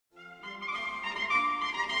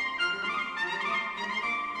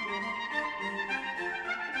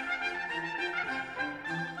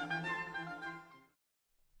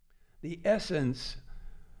The essence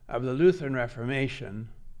of the Lutheran Reformation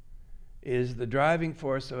is the driving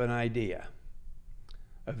force of an idea,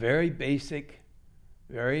 a very basic,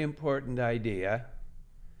 very important idea,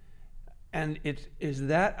 and it is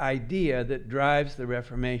that idea that drives the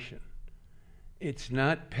Reformation. It's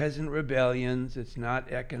not peasant rebellions, it's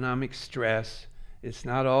not economic stress, it's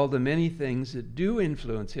not all the many things that do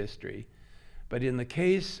influence history, but in the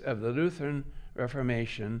case of the Lutheran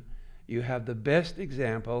Reformation, you have the best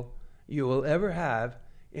example you will ever have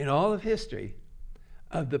in all of history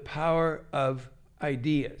of the power of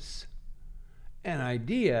ideas. An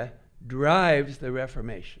idea drives the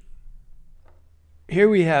Reformation. Here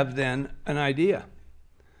we have then an idea,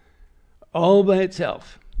 all by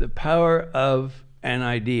itself, the power of an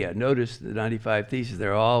idea. Notice the 95 Theses,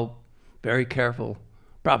 they're all very careful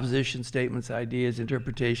proposition statements, ideas,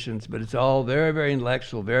 interpretations, but it's all very, very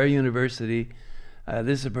intellectual, very university.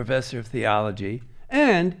 This is a professor of theology,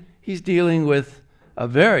 and he's dealing with a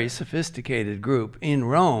very sophisticated group in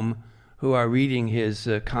Rome who are reading his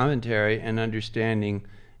commentary and understanding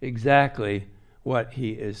exactly what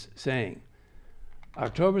he is saying.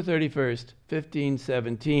 October 31st,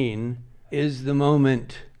 1517 is the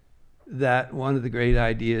moment that one of the great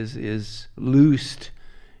ideas is loosed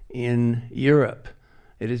in Europe.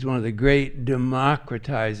 It is one of the great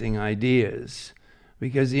democratizing ideas,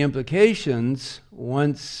 because the implications,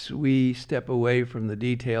 once we step away from the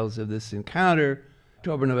details of this encounter,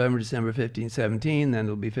 October, November, December 1517, then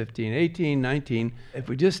it'll be 1518, 19. If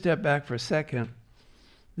we just step back for a second,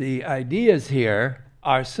 the ideas here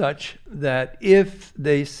are such that if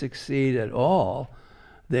they succeed at all,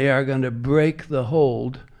 they are going to break the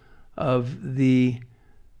hold of the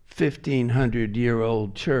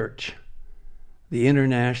 1,500-year-old church, the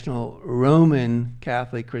International Roman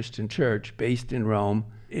Catholic Christian Church based in Rome.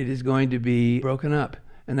 It is going to be broken up,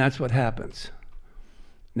 and that's what happens.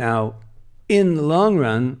 Now, in the long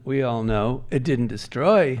run, we all know it didn't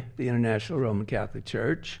destroy the International Roman Catholic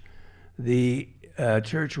Church. The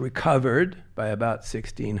church recovered by about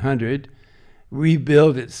 1600,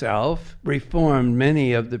 rebuilt itself, reformed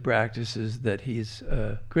many of the practices that he's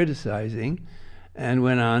criticizing, and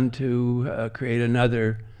went on to create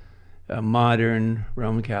another modern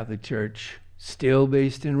Roman Catholic Church, still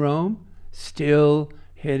based in Rome, still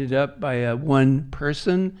headed up by one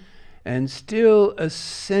person, and still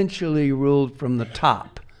essentially ruled from the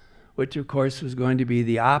top, which of course was going to be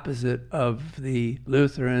the opposite of the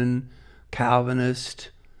Lutheran, Calvinist,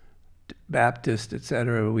 Baptist,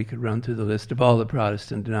 etc. We could run through the list of all the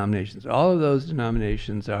Protestant denominations. All of those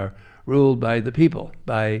denominations are ruled by the people,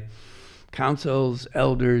 by councils,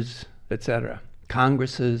 elders, etc.,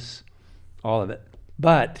 congresses, all of it.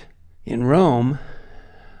 But in Rome,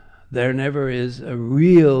 there never is a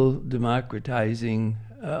real democratizing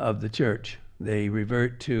of the church. They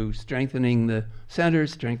revert to strengthening the center,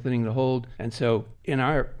 strengthening the hold. And so in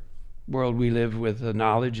our world, we live with the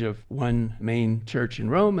knowledge of one main church in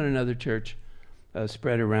Rome and another church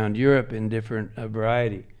spread around Europe in different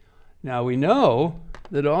variety. Now, we know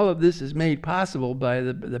that all of this is made possible by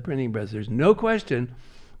the printing press. There's no question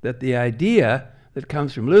that the idea that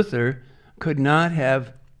comes from Luther could not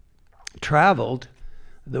have traveled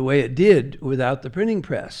the way it did without the printing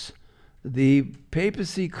press. The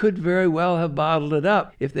papacy could very well have bottled it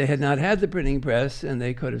up if they had not had the printing press, and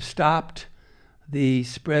they could have stopped the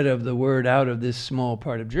spread of the word out of this small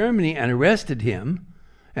part of Germany and arrested him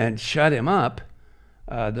and shut him up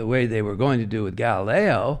the way they were going to do with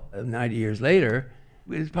Galileo 90 years later.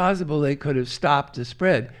 It's possible they could have stopped the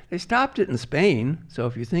spread. They stopped it in Spain, so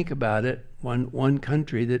if you think about it, one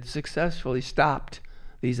country that successfully stopped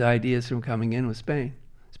these ideas from coming in was Spain.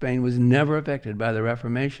 Spain was never affected by the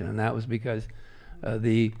Reformation, and that was because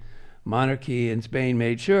the monarchy in Spain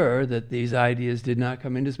made sure that these ideas did not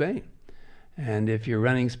come into Spain. And if you're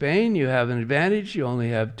running Spain, you have an advantage. You only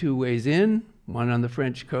have two ways in, one on the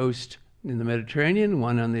French coast in the Mediterranean,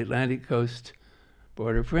 one on the Atlantic coast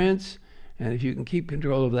border of France. And if you can keep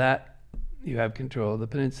control of that, you have control of the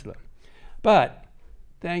peninsula. But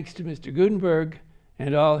thanks to Mr. Gutenberg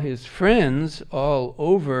and all his friends all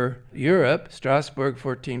over Europe, Strasbourg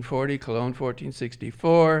 1440, Cologne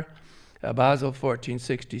 1464, Basel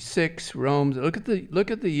 1466, Rome. Look at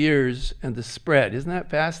the years and the spread. Isn't that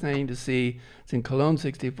fascinating to see? It's in Cologne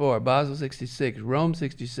 64, Basel 66, Rome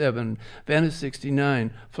 67, Venice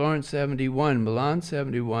 69, Florence 71, Milan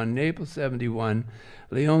 71, Naples 71,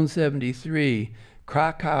 Lyon 73,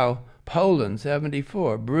 Krakow, Poland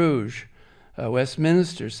 74, Bruges,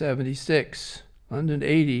 Westminster 76, London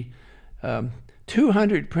 80,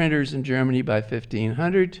 200 printers in Germany by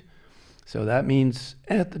 1500. So that means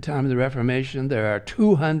at the time of the Reformation, there are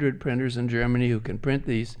 200 printers in Germany who can print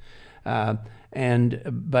these And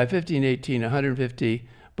by 1518, 150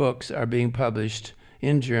 books are being published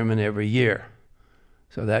in German every year.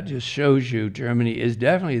 So that just shows you Germany is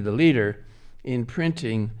definitely the leader in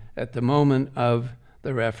printing at the moment of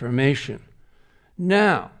the Reformation.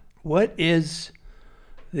 Now, what is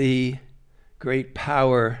the great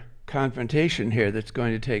power confrontation here that's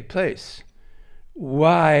going to take place?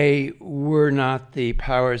 Why were not the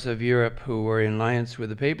powers of Europe who were in alliance with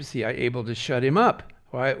the papacy able to shut him up?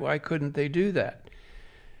 Why couldn't they do that?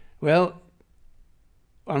 Well,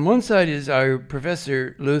 on one side is our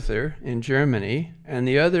Professor Luther in Germany, and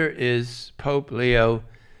the other is Pope Leo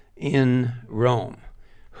in Rome.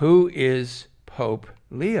 Who is Pope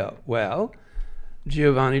Leo? Well,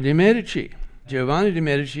 Giovanni de' Medici. Giovanni de'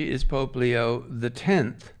 Medici is Pope Leo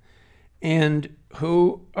X. And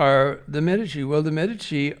who are the Medici? Well, the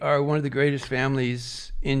Medici are one of the greatest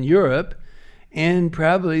families in Europe and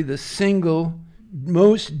probably the single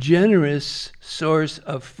most generous source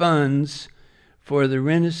of funds for the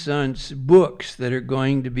Renaissance books that are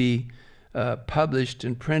going to be published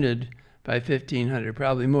and printed by 1500,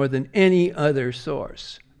 probably more than any other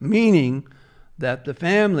source, meaning that the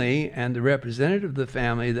family and the representative of the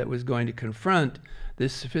family that was going to confront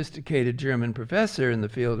this sophisticated German professor in the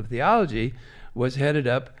field of theology was headed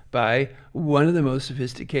up by one of the most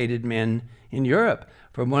sophisticated men in Europe,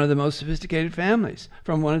 from one of the most sophisticated families,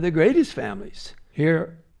 from one of the greatest families.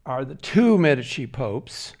 Here are the two Medici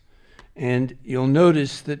popes, and you'll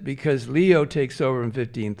notice that because Leo takes over in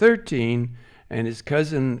 1513 and his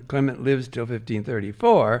cousin Clement lives till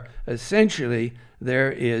 1534, essentially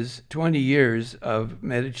there is 20 years of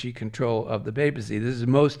Medici control of the papacy. This is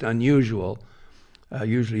most unusual.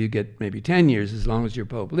 Usually you get maybe 10 years as long as your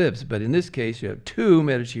pope lives, but in this case you have two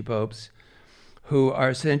Medici popes who are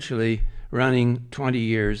essentially running 20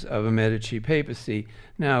 years of a Medici papacy.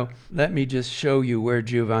 Now, let me just show you where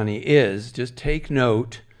Giovanni is. Just take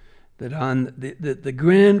note that on the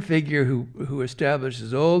grand figure who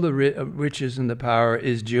establishes all the riches and the power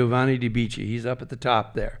is Giovanni de' Medici. He's up at the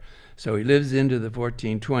top there. So he lives into the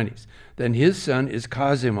 1420s. Then his son is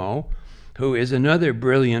Cosimo, who is another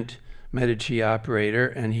brilliant Medici operator,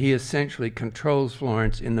 and he essentially controls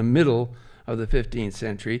Florence in the middle of the 15th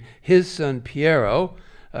century. His son Piero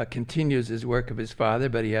continues his work of his father,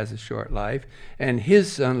 but he has a short life. And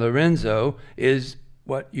his son Lorenzo is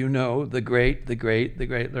what you know, the great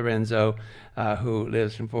Lorenzo, who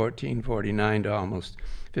lives from 1449 to almost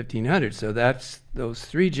 1500. So that's those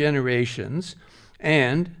three generations.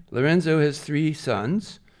 And Lorenzo has three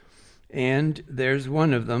sons, and there's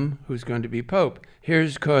one of them who's going to be pope.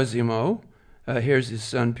 Here's Cosimo, here's his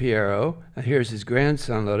son Piero, here's his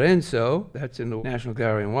grandson Lorenzo, that's in the National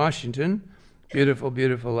Gallery in Washington. Beautiful,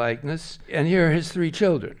 beautiful likeness. And here are his three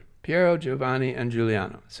children, Piero, Giovanni, and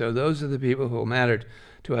Giuliano. So those are the people who mattered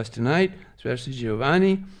to us tonight, especially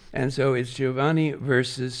Giovanni. And so it's Giovanni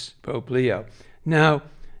versus Pope Leo. Now,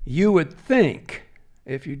 you would think,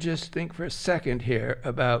 if you just think for a second here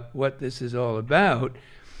about what this is all about,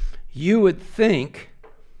 you would think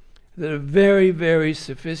that a very, very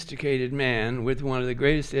sophisticated man with one of the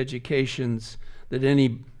greatest educations that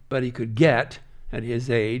anybody could get at his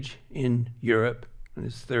age in Europe, in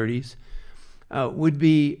his 30s, would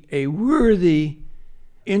be a worthy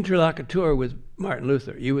interlocutor with Martin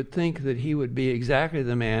Luther. You would think that he would be exactly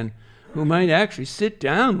the man who might actually sit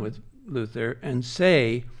down with Luther and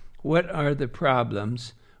say, what are the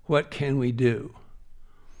problems? What can we do?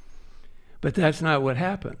 But that's not what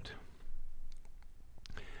happened.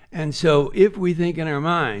 And so if we think in our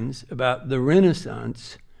minds about the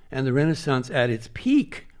Renaissance, and the Renaissance at its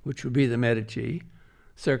peak, which would be the Medici,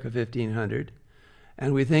 circa 1500,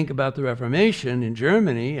 and we think about the Reformation in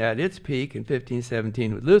Germany at its peak in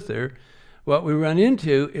 1517 with Luther, what we run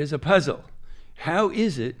into is a puzzle. How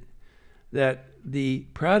is it that the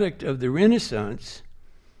product of the Renaissance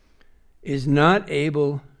is not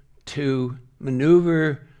able to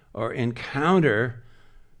maneuver or encounter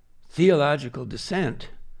theological dissent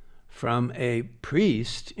from a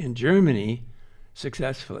priest in Germany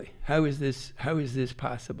successfully? How is this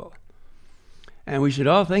possible? And we should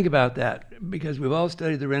all think about that, because we've all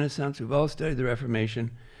studied the Renaissance, we've all studied the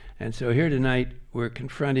Reformation, and so here tonight we're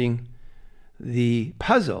confronting the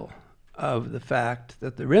puzzle of the fact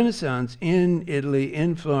that the Renaissance in Italy,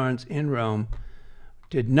 in Florence, in Rome,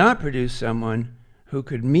 did not produce someone who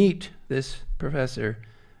could meet this professor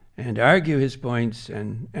and argue his points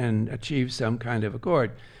and achieve some kind of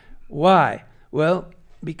accord. Why? Well,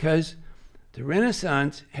 because the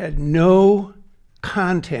Renaissance had no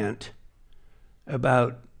content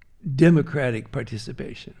about democratic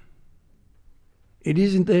participation. It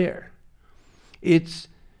isn't there. It's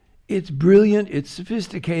It's brilliant, it's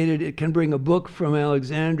sophisticated, it can bring a book from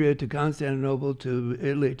Alexandria to Constantinople to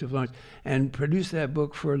Italy to Florence and produce that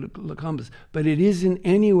book for Columbus. But it isn't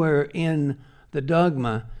anywhere in the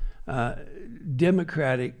dogma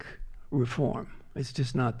democratic reform. It's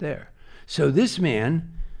just not there. So this man,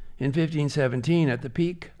 in 1517, at the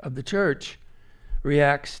peak of the church,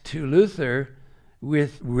 reacts to Luther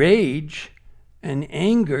with rage and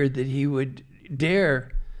anger that he would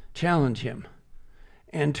dare challenge him,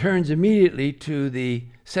 and turns immediately to the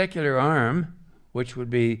secular arm, which would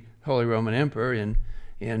be Holy Roman Emperor in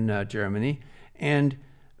Germany, and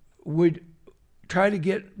would try to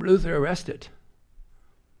get Luther arrested.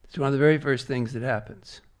 It's one of the very first things that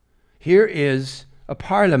happens. Here is a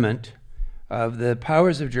parliament of the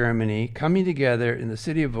powers of Germany coming together in the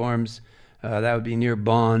city of Worms, that would be near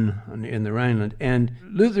Bonn in the Rhineland, and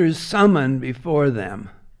Luther is summoned before them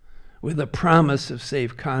with a promise of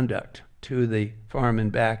safe conduct to the farm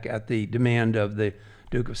and back at the demand of the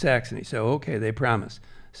Duke of Saxony. So, okay, they promise.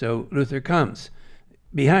 So Luther comes.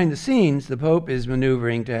 Behind the scenes, the Pope is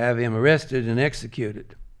maneuvering to have him arrested and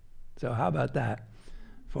executed. So how about that?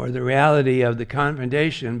 For the reality of the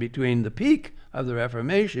confrontation between the peak of the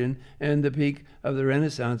Reformation and the peak of the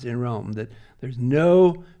Renaissance in Rome, that there's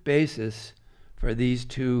no basis for these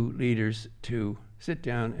two leaders to sit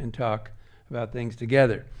down and talk about things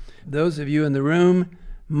together. Those of you in the room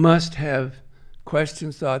must have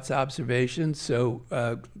questions, thoughts, observations, so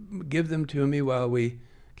give them to me while we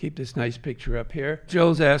keep this nice picture up here.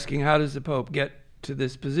 Joel's asking, how does the Pope get to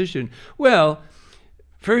this position? Well,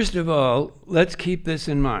 first of all, let's keep this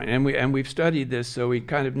in mind, and we've studied this, so we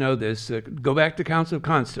kind of know this. Go back to Council of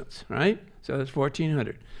Constance, right? So that's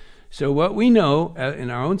 1400. So what we know in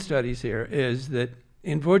our own studies here is that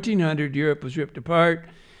in 1400, Europe was ripped apart.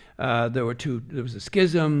 There was a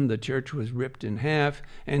schism, the church was ripped in half,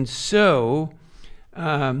 and so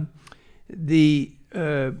the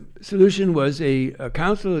solution was a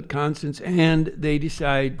council at Constance, and they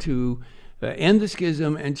decide to end the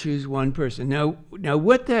schism and choose one person. Now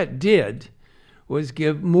what that did was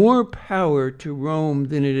give more power to Rome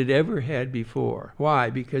than it had ever had before.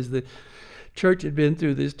 Why? Because the church had been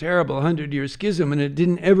through this terrible 100-year schism, and it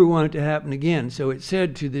didn't ever want it to happen again. So it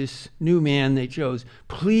said to this new man they chose,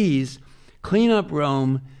 please clean up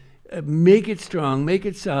Rome, make it strong, make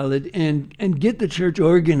it solid, and get the church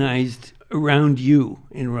organized around you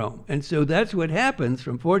in Rome. And so that's what happens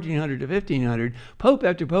from 1400 to 1500. Pope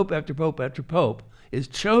after pope after pope after pope is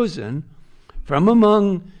chosen from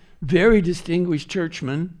among very distinguished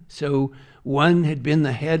churchmen. So one had been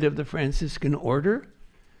the head of the Franciscan order,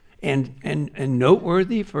 and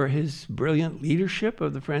noteworthy for his brilliant leadership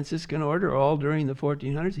of the Franciscan order all during the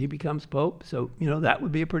 1400s. He becomes Pope, so that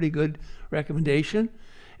would be a pretty good recommendation.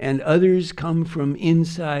 And others come from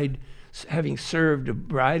inside, having served a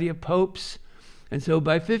variety of popes. And so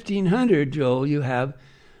by 1500, Joel, you have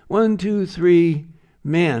 1, 2, 3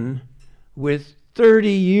 men with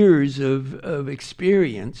 30 years of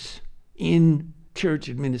experience in church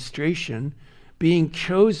administration being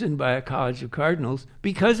chosen by a college of cardinals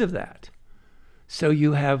because of that. So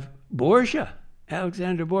you have Borgia,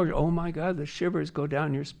 Alexander Borgia. Oh my God, the shivers go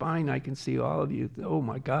down your spine. I can see all of you. Oh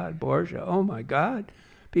my God, Borgia. Oh my God,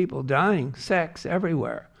 people dying, sex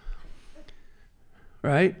everywhere.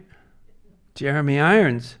 Right? Jeremy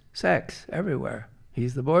Irons, sex everywhere.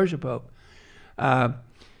 He's the Borgia Pope.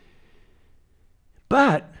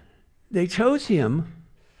 But they chose him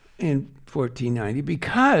in 1490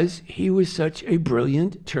 because he was such a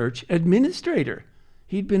brilliant church administrator.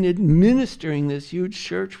 He'd been administering this huge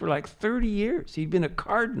church for like 30 years. He'd been a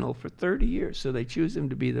cardinal for 30 years, so they choose him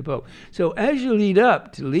to be the Pope. So as you lead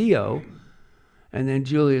up to Leo, and then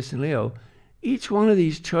Julius and Leo, each one of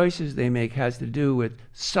these choices they make has to do with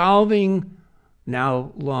solving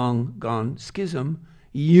now long gone schism,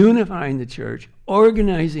 unifying the church,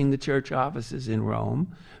 organizing the church offices in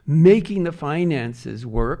Rome, making the finances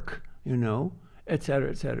work, et cetera,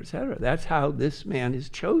 et cetera, et cetera. That's how this man is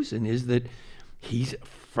chosen, is that he's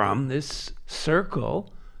from this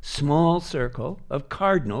circle, small circle of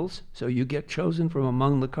cardinals. So you get chosen from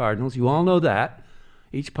among the cardinals. You all know that.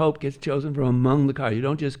 Each pope gets chosen from among the cardinals. You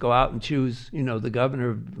don't just go out and choose, the governor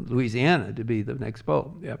of Louisiana to be the next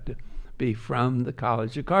pope. You have to be from the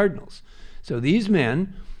College of Cardinals. So these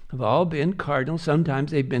men have all been cardinals. Sometimes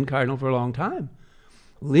they've been cardinal for a long time.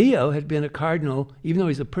 Leo had been a cardinal, even though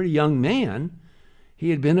he's a pretty young man,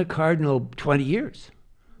 he had been a cardinal 20 years.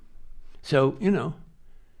 So,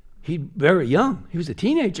 he's very young. He was a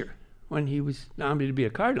teenager when he was nominated to be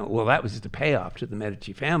a cardinal. Well, that was just a payoff to the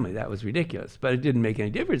Medici family. That was ridiculous. But it didn't make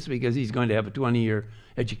any difference because he's going to have a 20-year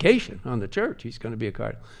education on the church. He's going to be a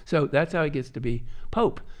cardinal. So that's how he gets to be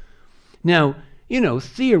Pope. Now,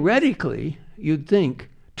 theoretically, you'd think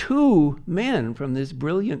two men from this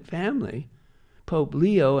brilliant family, Pope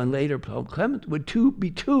Leo and later Pope Clement, would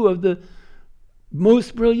be two of the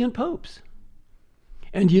most brilliant popes.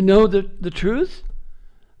 And the truth?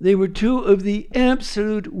 They were two of the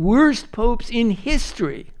absolute worst popes in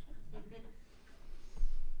history.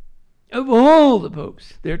 Of all the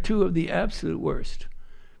popes, they're two of the absolute worst.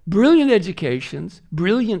 Brilliant educations,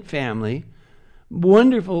 brilliant family,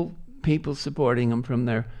 wonderful people supporting them from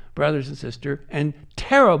their brothers and sisters, and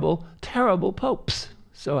terrible, terrible popes.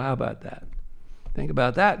 So how about that? Think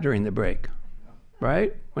about that during the break,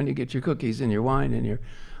 right? When you get your cookies and your wine and your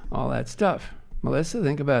all that stuff. Melissa,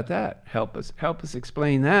 think about that. Help us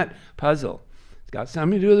explain that puzzle. It's got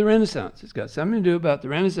something to do with the Renaissance. It's got something to do about the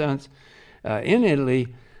Renaissance in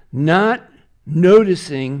Italy, not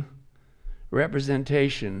noticing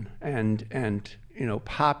representation and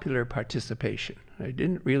popular participation. I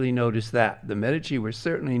didn't really notice that. The Medici were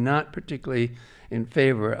certainly not particularly in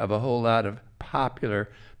favor of a whole lot of popular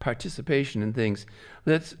participation in things.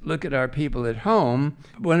 Let's look at our people at home.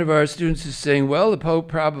 One of our students is saying, well, the Pope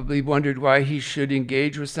probably wondered why he should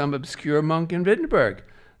engage with some obscure monk in Wittenberg.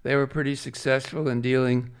 They were pretty successful in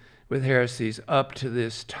dealing with heresies up to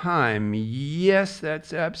this time. Yes,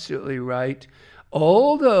 that's absolutely right.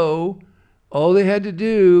 Although all they had to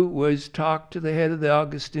do was talk to the head of the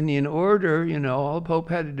Augustinian order. All the Pope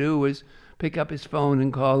had to do was pick up his phone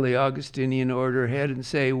and call the Augustinian order head and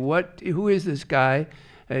say, who is this guy?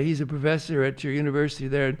 He's a professor at your university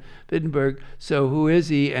there in Wittenberg, so who is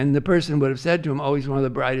he? And the person would have said to him, oh, he's one of the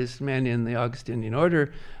brightest men in the Augustinian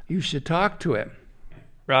order. You should talk to him.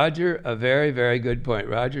 Roger, a very, very good point.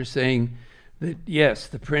 Roger's saying that, yes,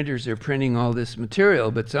 the printers are printing all this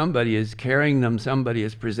material, but somebody is carrying them, somebody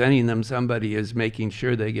is presenting them, somebody is making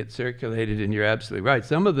sure they get circulated, and you're absolutely right.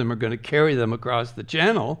 Some of them are going to carry them across the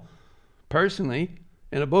channel personally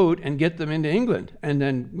in a boat and get them into England and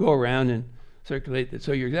then go around and circulate that.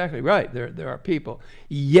 So you're exactly right. There are people.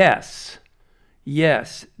 Yes,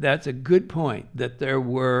 that's a good point, that there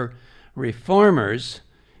were reformers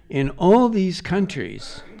in all these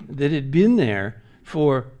countries that had been there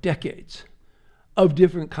for decades of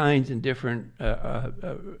different kinds and different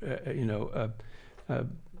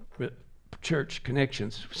church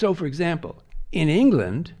connections. So, for example, in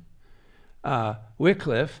England,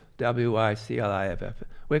 Wycliffe, W-Y-C-L-I-F-F,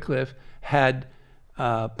 Wycliffe had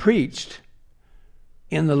preached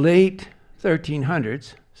in the late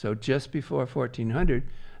 1300s, so just before 1400,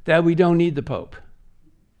 that we don't need the Pope.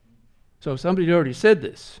 So somebody had already said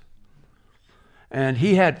this. And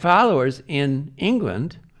he had followers in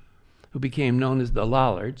England who became known as the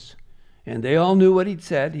Lollards, and they all knew what he'd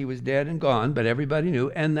said. He was dead and gone, but everybody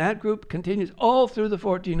knew. And that group continues all through the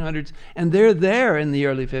 1400s, and they're there in the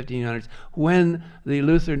early 1500s when the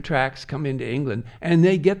Lutheran tracts come into England, and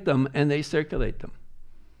they get them and they circulate them.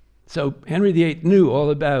 So Henry VIII knew all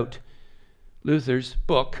about Luther's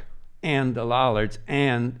book and the Lollards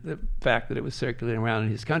and the fact that it was circulating around in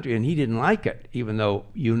his country, and he didn't like it, even though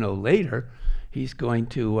later he's going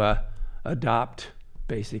to adopt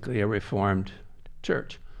basically a Reformed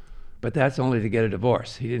church. But that's only to get a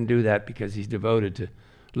divorce. He didn't do that because he's devoted to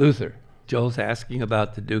Luther. Joel's asking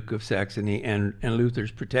about the Duke of Saxony and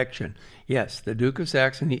Luther's protection. Yes, the Duke of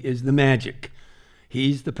Saxony is the magic.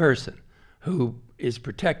 He's the person who is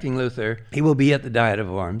protecting Luther. He will be at the Diet of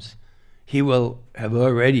Worms. He will have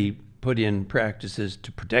already put in practices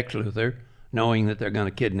to protect Luther, knowing that they're going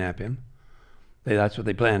to kidnap him. That's what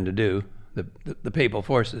they plan to do. The papal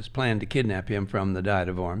forces plan to kidnap him from the Diet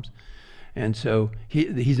of Worms. And so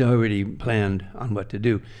he's already planned on what to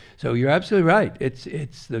do. So you're absolutely right.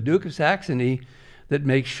 It's the Duke of Saxony that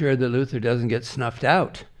makes sure that Luther doesn't get snuffed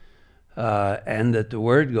out and that the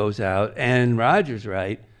word goes out. And Roger's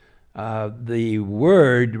right. The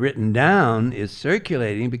word written down is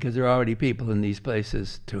circulating because there are already people in these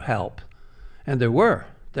places to help. And there were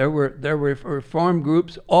reform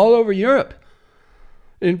groups all over Europe,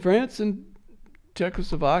 in France and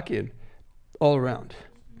Czechoslovakia, all around.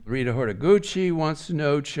 Rita Hortaguchi wants to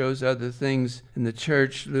know, shows other things in the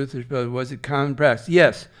church. Luther's brother, was it common practice?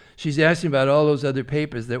 Yes. She's asking about all those other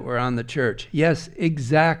papers that were on the church. Yes,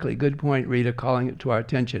 exactly. Good point, Rita, calling it to our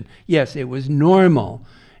attention. Yes, it was normal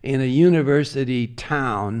in a university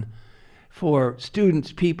town for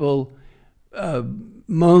students, people,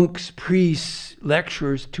 monks, priests,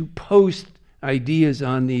 lecturers to post ideas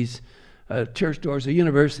on these church doors or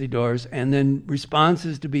university doors, and then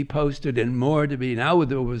responses to be posted and more to be. Now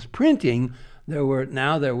there was printing, there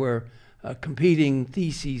were competing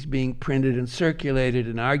theses being printed and circulated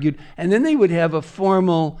and argued, and then they would have a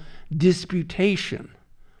formal disputation.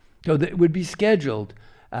 So that it would be scheduled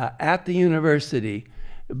at the university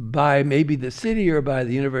by maybe the city or by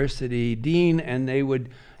the university dean, and they would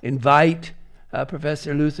invite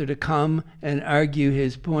Professor Luther to come and argue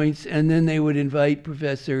his points, and then they would invite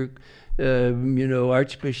Professor,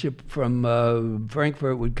 Archbishop from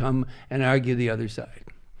Frankfurt would come and argue the other side.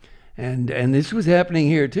 And this was happening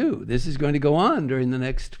here too. This is going to go on during the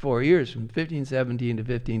next 4 years, from 1517 to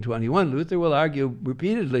 1521. Luther will argue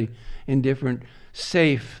repeatedly in different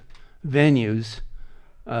safe venues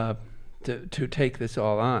to take this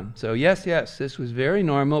all on. So yes, this was very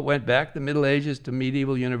normal. It went back the Middle Ages to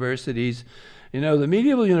medieval universities. The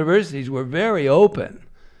medieval universities were very open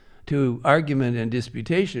to argument and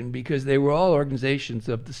disputation because they were all organizations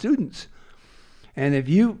of the students. And if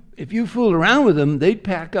you fooled around with them, they'd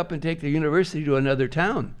pack up and take the university to another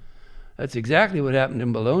town. That's exactly what happened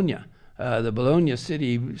in Bologna. The Bologna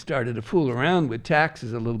city started to fool around with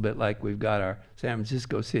taxes a little bit like we've got our San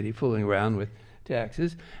Francisco city fooling around with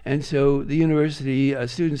taxes. And so the university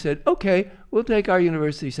students said, okay, we'll take our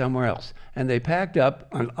university somewhere else. And they packed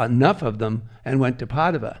up enough of them and went to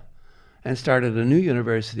Padua and started a new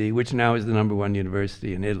university, which now is the #1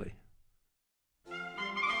 university in Italy.